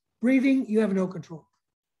acts. Breathing, you have no control.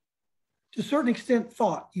 To a certain extent,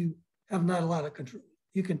 thought, you have not a lot of control.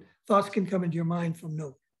 Thoughts can come into your mind from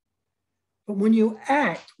nowhere. But when you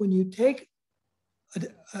act, when you take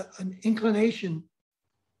an inclination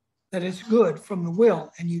that is good from the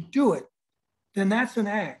will and you do it, then that's an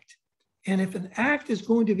act. And if an act is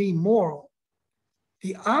going to be moral,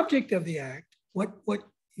 the object of the act, what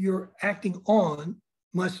you're acting on,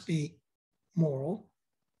 must be moral.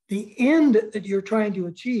 The end that you're trying to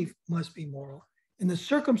achieve must be moral. And the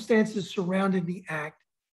circumstances surrounding the act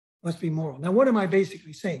must be moral. Now, what am I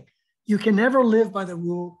basically saying? You can never live by the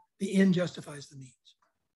rule the end justifies the means.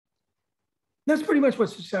 That's pretty much what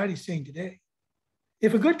society is saying today.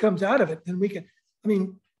 If a good comes out of it, then we can, I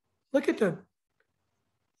mean, look at the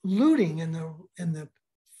looting and the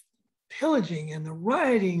pillaging and the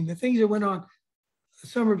rioting, the things that went on the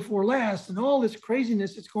summer before last, and all this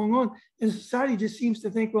craziness that's going on. And society just seems to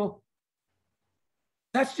think, well,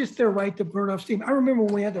 that's just their right to burn off steam. I remember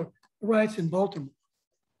when we had the riots in Baltimore,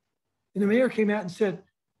 and the mayor came out and said,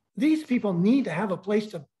 these people need to have a place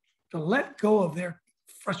to let go of their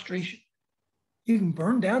frustration. You can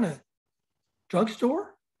burn down a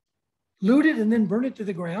drugstore, loot it, and then burn it to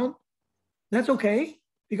the ground. That's okay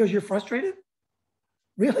because you're frustrated?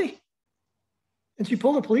 Really? And she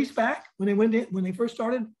pulled the police back when they first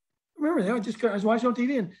started. Remember, I was watching on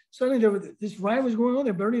TV, and suddenly this riot was going on.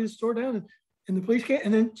 They're burning the store down, and the police came,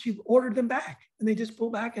 and then she ordered them back, and they just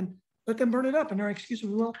pulled back and let them burn it up. And their excuse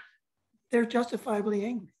was, well, they're justifiably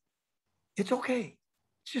angry. It's okay.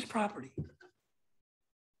 It's just property.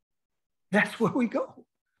 That's where we go.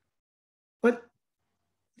 But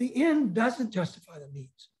the end doesn't justify the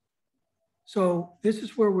means. So this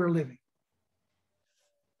is where we're living.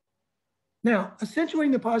 Now,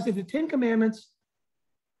 accentuating the positive, the 10 Commandments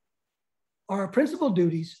are our principal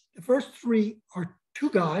duties. The first 3 are to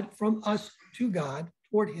God, from us to God,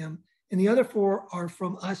 toward him. And the other 4 are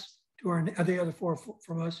from us to the other 4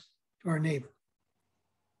 from us to our neighbor.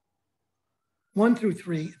 1 through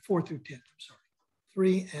 3, 4 through 10, I'm sorry.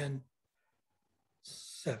 3 and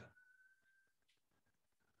 7.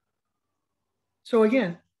 So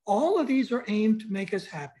again, all of these are aimed to make us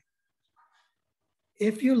happy.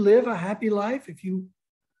 If you live a happy life, if you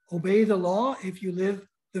obey the law, if you live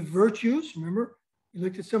the virtues, remember, you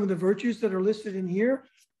looked at some of the virtues that are listed in here,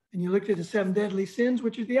 and you looked at the 7 deadly sins,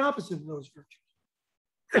 which is the opposite of those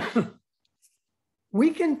virtues.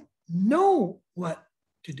 We can know what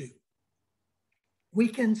to do. We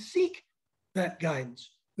can seek that guidance.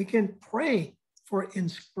 We can pray for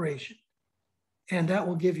inspiration, and that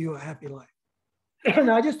will give you a happy life. And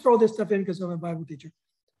I just throw this stuff in because I'm a Bible teacher.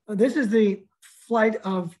 This is the flight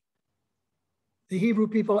of the Hebrew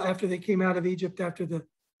people after they came out of Egypt, after the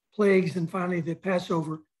plagues and finally the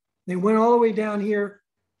Passover. They went all the way down here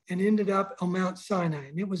and ended up on Mount Sinai.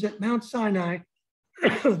 And it was at Mount Sinai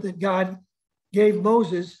that God gave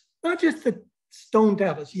Moses, not just the stone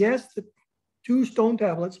tablets. Yes, the 2 stone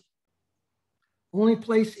tablets. Only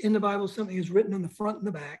place in the Bible something is written on the front and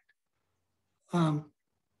the back.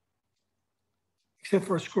 Except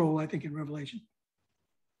for a scroll, I think, in Revelation.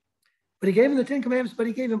 But he gave him the 10 Commandments, but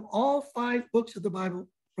he gave him all 5 books of the Bible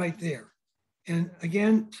right there. And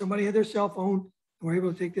again, somebody had their cell phone and were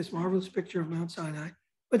able to take this marvelous picture of Mount Sinai.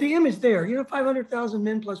 But the image there, 500,000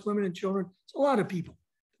 men plus women and children. It's a lot of people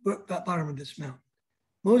at the bottom of this mountain.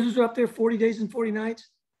 Moses was up there 40 days and 40 nights.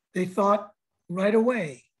 They thought right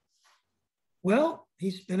away, well,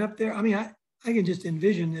 he's been up there. I mean, I can just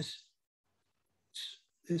envision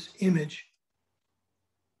this image.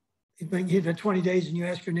 You've been 20 days and you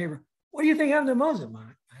ask your neighbor, what do you think happened to Moses?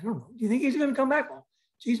 I don't know. Do you think he's going to come back? Well,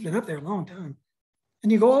 he's been up there a long time.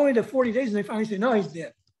 And you go all the way to 40 days and they finally say, no, he's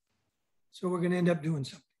dead. So we're going to end up doing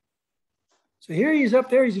something. So here he's up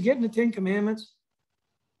there. He's getting the 10 Commandments.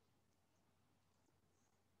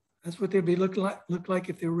 That's what they'd be look like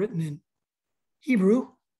if they were written in Hebrew.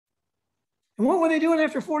 And what were they doing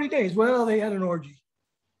after 40 days? Well, they had an orgy.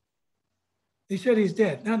 They said he's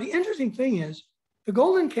dead. Now, the interesting thing is, the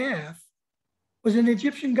golden calf was an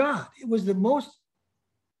Egyptian god. It was the most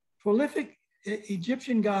prolific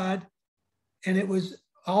Egyptian god, and it was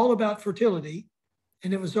all about fertility,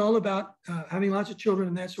 and it was all about having lots of children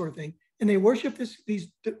and that sort of thing. And they worshiped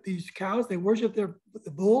these cows. They worshiped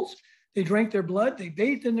the bulls. They drank their blood. They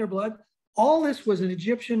bathed in their blood. All this was an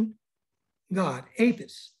Egyptian god,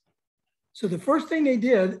 Apis. So the first thing they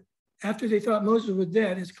did after they thought Moses was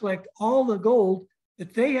dead is collect all the gold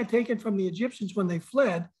that they had taken from the Egyptians when they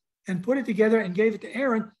fled and put it together and gave it to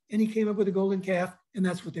Aaron, and he came up with a golden calf, and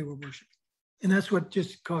that's what they were worshiping. And that's what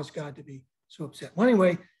just caused God to be so upset. Well,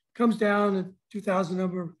 anyway, comes down, and 2,000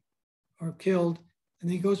 of them are killed, and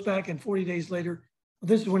then he goes back, and 40 days later, well,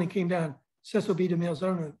 this is when he came down, Sesame the Mills. I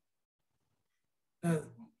don't know the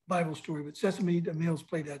Bible story, but Sesame the Mills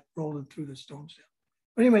played that role through the stone down.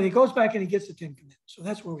 But anyway, he goes back and he gets the 10 Commandments. So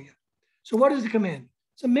that's where we are. So what is the command?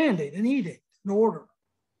 It's a mandate, an edict, an order.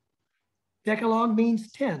 Decalogue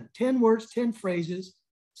means 10. 10 words, 10 phrases,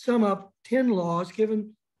 sum up 10 laws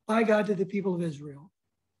given by God to the people of Israel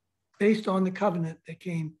based on the covenant that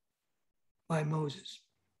came by Moses.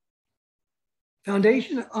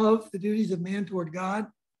 Foundation of the duties of man toward God.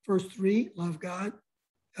 First 3, love God.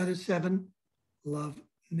 Other 7, love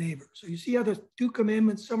neighbor. So you see how the 2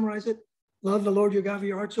 commandments summarize it? Love the Lord your God with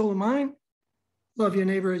your heart, soul, and mind. Love your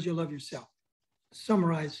neighbor as you love yourself.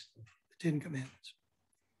 Summarize the 10 Commandments.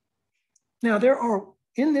 Now, there are,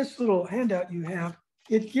 in this little handout you have,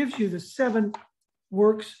 it gives you the 7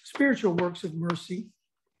 works, spiritual works of mercy,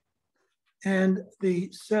 and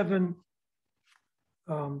the 7,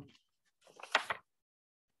 let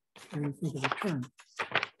me think of the term.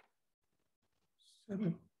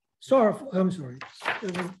 7 sorrowful, I'm sorry,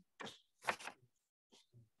 7,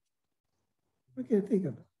 I can't think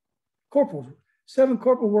of it. Corporal, 7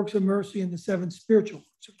 corporal works of mercy and the 7 spiritual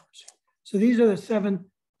works of mercy. So these are the 7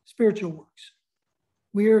 spiritual works.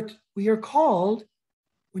 We are called,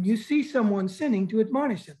 when you see someone sinning, to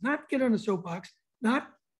admonish them, not get on a soapbox, not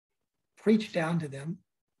preach down to them,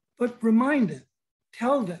 but remind them,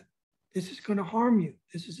 tell them, this is going to harm you.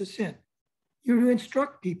 This is a sin. You're to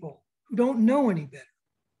instruct people who don't know any better.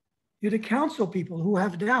 You're to counsel people who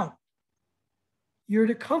have doubt. You're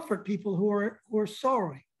to comfort people who are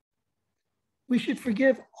sorrowing. We should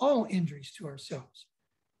forgive all injuries to ourselves.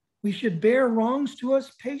 We should bear wrongs to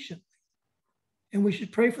us patiently. And we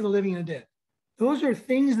should pray for the living and the dead. Those are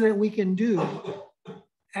things that we can do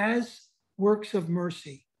as works of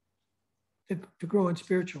mercy to grow in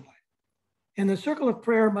spiritual life. And the circle of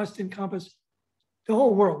prayer must encompass the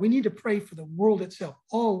whole world. We need to pray for the world itself,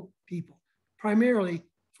 all people, primarily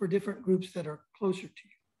for different groups that are closer to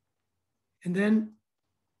you. And then,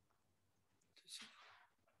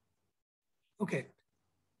 okay.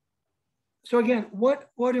 So again, what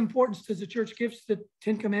importance does the church give to the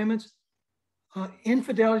 10 Commandments?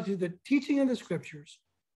 Infidelity to the teaching of the scriptures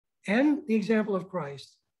and the example of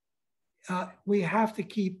Christ. We have to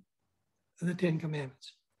keep the 10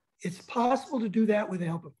 Commandments. It's possible to do that with the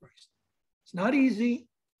help of Christ. It's not easy.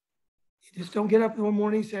 You just don't get up in the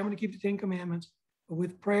morning and say, I'm going to keep the 10 Commandments. But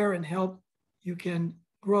with prayer and help, you can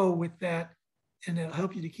grow with that, and it'll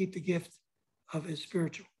help you to keep the gift of his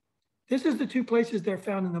spiritual. This is the 2 places they're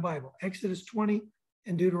found in the Bible. Exodus 20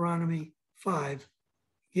 and Deuteronomy 5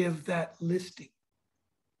 give that listing.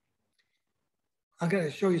 I've got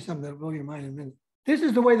to show you something that'll blow your mind in a minute. This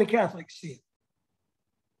is the way the Catholics see it.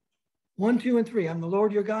 1, 2, and 3. I'm the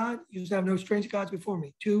Lord your God. You shall have no strange gods before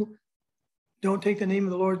me. 2, don't take the name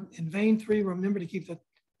of the Lord in vain. 3, remember to keep the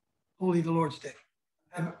holy the Lord's day.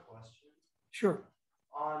 I have a question. Sure.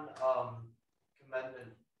 On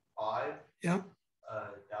Commandment 5, yeah.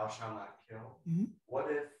 Thou shalt not kill. Mm-hmm. What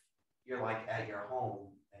if you're like at your home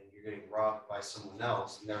and you're getting robbed by someone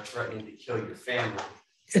else and they're threatening to kill your family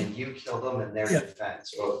and you kill them in their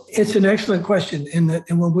defense? Well, it's an excellent question. And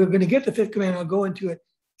when we're going to get the 5th commandment, I'll go into it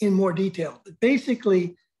in more detail. But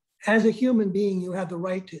basically, as a human being, you have the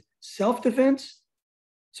right to self-defense.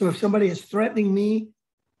 So if somebody is threatening me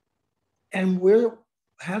and will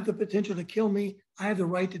have the potential to kill me, I have the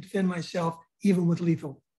right to defend myself, even with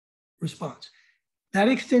lethal response. That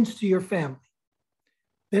extends to your family.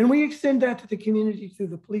 Then we extend that to the community through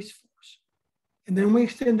the police force. And then we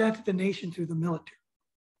extend that to the nation through the military.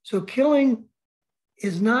 So killing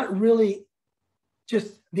is not really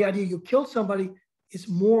just the idea you killed somebody, it's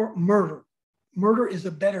more murder. Murder is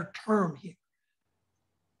a better term here.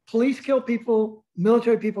 Police kill people,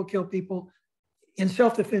 military people kill people. In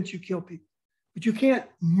self-defense, you kill people. But you can't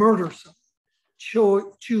murder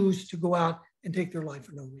someone, choose to go out and take their life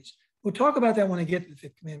for no reason. We'll talk about that when I get to the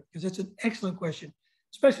 5th commandment, because it's an excellent question,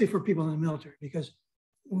 especially for people in the military, because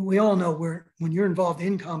we all know when you're involved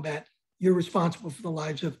in combat, you're responsible for the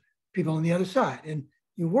lives of people on the other side. And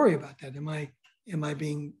you worry about that. Am I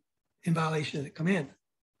being in violation of the commandment?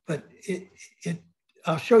 But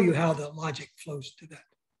I'll show you how the logic flows to that.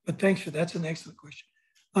 But thanks for that. That's an excellent question.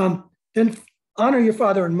 Then honor your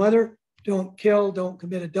father and mother. Don't kill, don't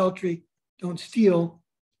commit adultery, don't steal,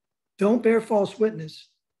 don't bear false witness,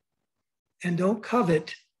 and don't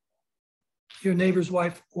covet your neighbor's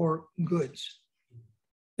wife or goods.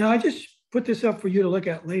 Now, I just put this up for you to look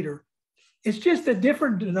at later. It's just that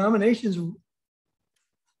different denominations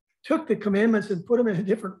took the commandments and put them in a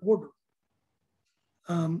different order.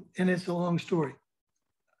 And it's a long story.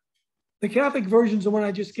 The Catholic version is the one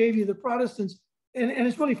I just gave you. The Protestants, and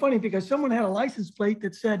it's really funny because someone had a license plate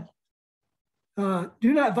that said,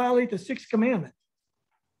 do not violate the 6th commandment.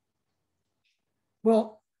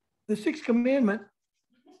 Well, the 6th commandment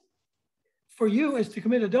for you is to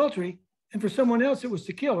commit adultery, and for someone else it was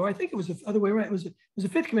to kill. Or I think it was the other way around. It was the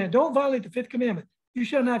 5th commandment. Don't violate the 5th commandment. You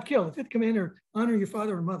shall not kill. The 5th commandment, honor your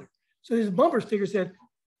father and mother. So this bumper sticker said,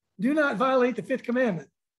 do not violate the 5th commandment.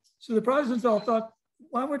 So the Protestants all thought,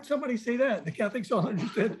 why would somebody say that? The Catholics all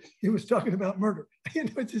understood he was talking about murder.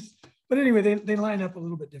 But anyway, they line up a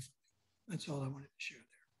little bit differently. That's all I wanted to share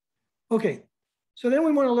there. Okay, so then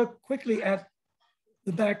we want to look quickly at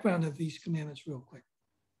the background of these commandments real quick.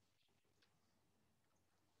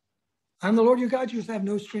 I'm the Lord your God, you shall have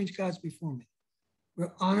no strange gods before me.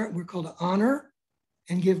 We're called to honor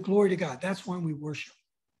and give glory to God. That's when we worship.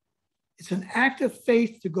 It's an act of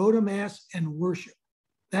faith to go to Mass and worship.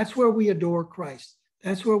 That's where we adore Christ.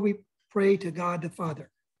 That's where we pray to God the Father.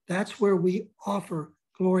 That's where we offer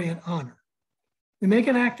glory and honor. We make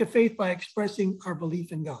an act of faith by expressing our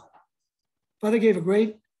belief in God. Father gave a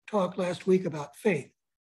great talk last week about faith.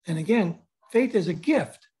 And again, faith is a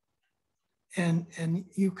gift. And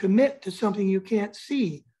you commit to something you can't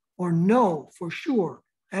see or know for sure,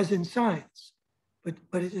 as in science. But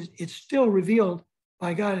it's still revealed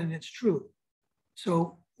by God and it's true.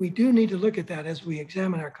 So we do need to look at that as we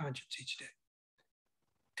examine our conscience each day.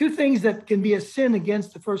 Two things that can be a sin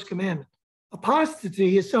against the first commandment.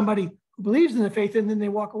 Apostasy is somebody who believes in the faith and then they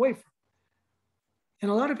walk away from it.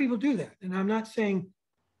 And a lot of people do that. And I'm not saying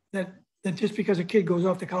that just because a kid goes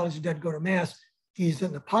off to college and doesn't go to Mass, he's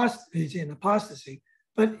in apostasy,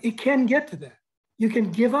 but it can get to that. You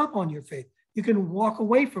can give up on your faith. You can walk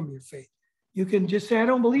away from your faith. You can just say, I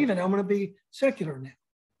don't believe it. I'm going to be secular now.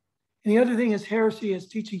 And the other thing is heresy is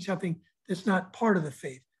teaching something that's not part of the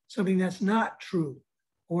faith, something that's not true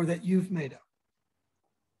or that you've made up.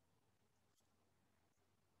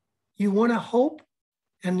 You want to hope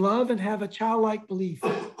and love and have a childlike belief.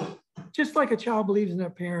 Just like a child believes in their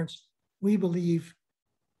parents, we believe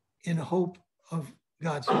in hope of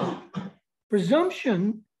God's love.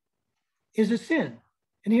 Presumption is a sin.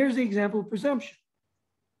 And here's the example of presumption.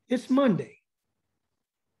 It's Monday.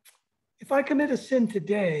 If I commit a sin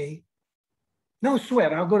today, no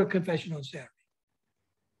sweat, I'll go to confession on Saturday.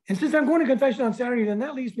 And since I'm going to confession on Saturday, then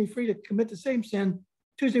that leaves me free to commit the same sin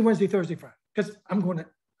Tuesday, Wednesday, Thursday, Friday, because I'm going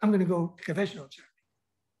to go to confession on Saturday.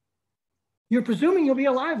 You're presuming you'll be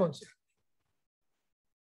alive on Saturday.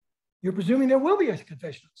 You're presuming there will be a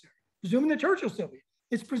confession on Saturday. Presuming the church will still be.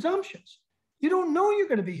 It's presumptions. You don't know you're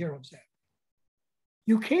going to be here on Saturday.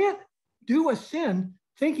 You can't do a sin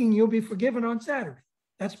thinking you'll be forgiven on Saturday.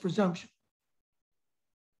 That's presumption.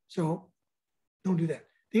 So don't do that.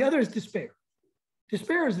 The other is despair.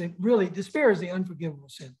 Despair is the unforgivable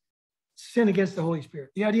sin. Sin against the Holy Spirit.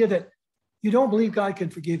 The idea that you don't believe God can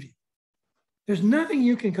forgive you. There's nothing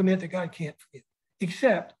you can commit that God can't forgive,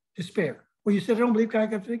 except despair. Well, you said, I don't believe God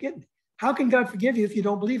can forgive me. How can God forgive you if you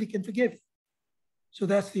don't believe he can forgive you? So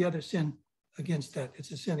that's the other sin against that.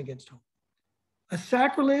 It's a sin against hope. A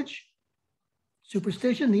sacrilege,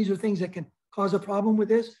 superstition, these are things that can cause a problem with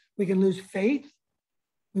this. We can lose faith.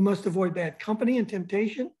 We must avoid bad company and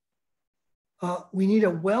temptation. We need a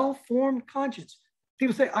well-formed conscience.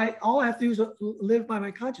 People say, all I have to do is live by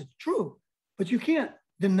my conscience. True, but you can't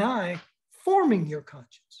deny forming your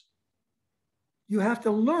conscience. You have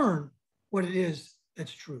to learn what it is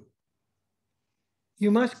that's true.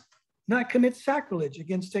 You must not commit sacrilege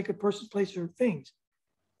against sacred persons, places, or things.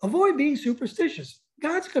 Avoid being superstitious.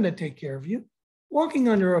 God's going to take care of you. Walking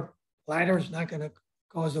under a ladder is not going to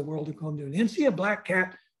cause the world to come to an end. See a black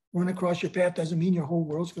cat run across your path doesn't mean your whole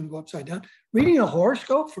world's going to go upside down. Reading a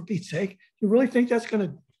horoscope, for Pete's sake, you really think that's going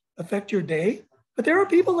to affect your day? But there are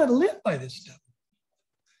people that live by this stuff.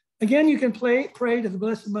 Again, you can pray to the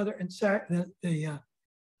Blessed Mother and the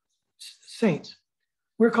saints.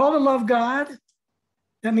 We're called to love God.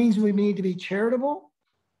 That means we need to be charitable,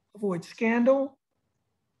 avoid scandal,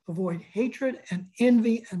 avoid hatred and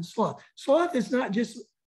envy and sloth. Sloth is not just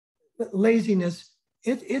laziness.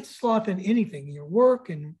 It's sloth in anything, in your work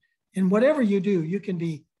and in whatever you do. You can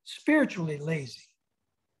be spiritually lazy.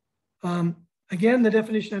 Again, the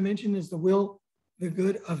definition I mentioned is the will, the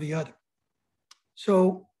good of the other.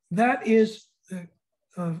 So that is the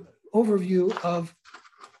overview of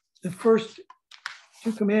the first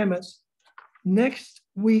two commandments. Next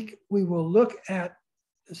week, we will look at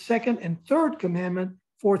the second and third commandment,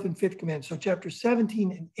 fourth and fifth commandment. So chapter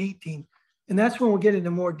 17 and 18. And that's when we'll get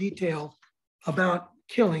into more detail about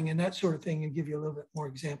killing and that sort of thing and give you a little bit more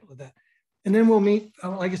example of that. And then we'll meet,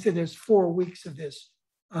 like I said, there's 4 weeks of this.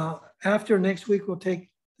 After next week, we'll take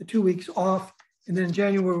the 2 weeks off. And then in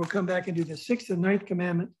January, we'll come back and do the 6th and 9th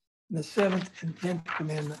commandment, and the 7th and 10th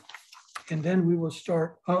commandment. And then we will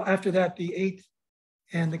start, after that, the 8th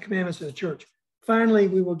and the commandments of the church. Finally,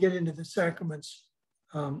 we will get into the sacraments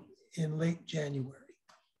in late January.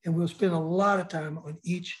 And we'll spend a lot of time on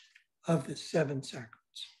each of the 7 sacraments.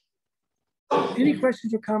 Any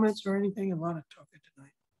questions or comments or anything? A lot of talking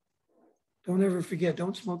tonight. Don't ever forget,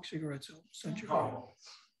 don't smoke cigarettes. It'll your heart.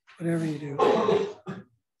 Whatever you do.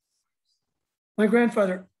 My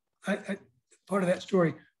grandfather, part of that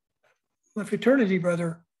story, my fraternity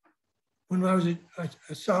brother, when I was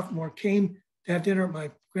a sophomore, came to have dinner at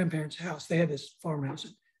my grandparents' house. They had this farmhouse.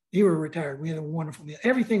 And they were retired. We had a wonderful meal.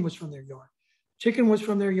 Everything was from their yard. Chicken was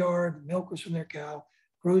from their yard. Milk was from their cow.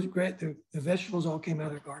 The vegetables all came out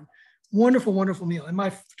of their garden. Wonderful, wonderful meal. And my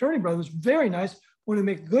fraternity brother was very nice, wanted to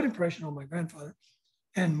make a good impression on my grandfather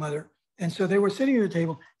and mother. And so they were sitting at the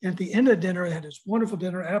table. And at the end of dinner, they had this wonderful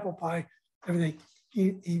dinner, apple pie, everything.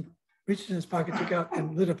 He reached in his pocket, took out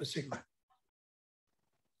and lit up a cigarette.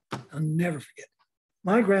 I'll never forget.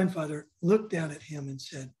 My grandfather looked down at him and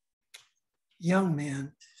said, "Young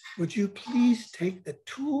man, would you please take the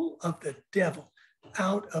tool of the devil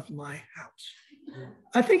out of my house?"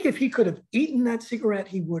 I think if he could have eaten that cigarette,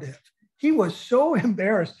 he would have. He was so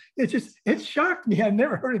embarrassed. It shocked me. I've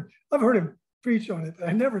heard him preach on it, but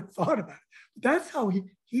I never thought about it. But that's how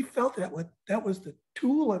he felt that was the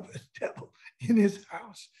tool of the devil in his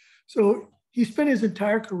house. So he spent his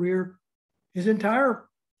entire career, his entire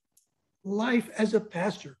life as a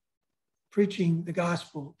pastor, preaching the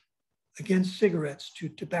gospel against cigarettes to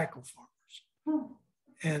tobacco farmers.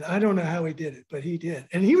 And I don't know how he did it, but he did.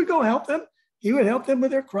 And he would go help them. He would help them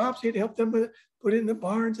with their crops. He'd help them put it in the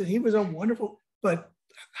barns. And he was a wonderful, but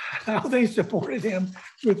how they supported him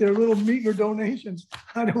with their little meager donations,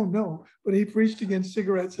 I don't know. But he preached against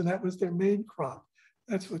cigarettes, and that was their main crop.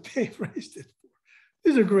 That's what they raised it for.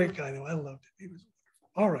 He's a great guy, though. I loved it. He was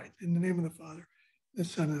wonderful. All right. In the name of the Father, the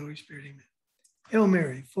Son, and the Holy Spirit, amen. Hail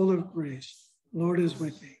Mary, full of grace, the Lord is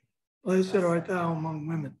with thee. Blessed art thou among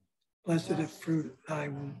women. Blessed the fruit of thy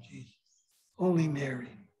womb, Jesus. Holy Mary,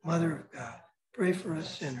 Mother of God, pray for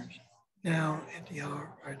us sinners, now and at the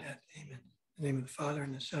hour of our death. Amen. In the name of the Father,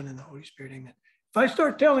 and the Son, and the Holy Spirit, amen. If I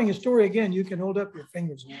start telling a story again, you can hold up your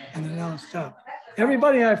fingers and then I'll stop.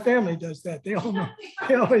 Everybody in our family does that. They all know.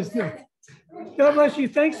 They always know. God bless you.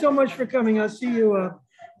 Thanks so much for coming. I'll see you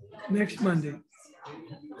next Monday.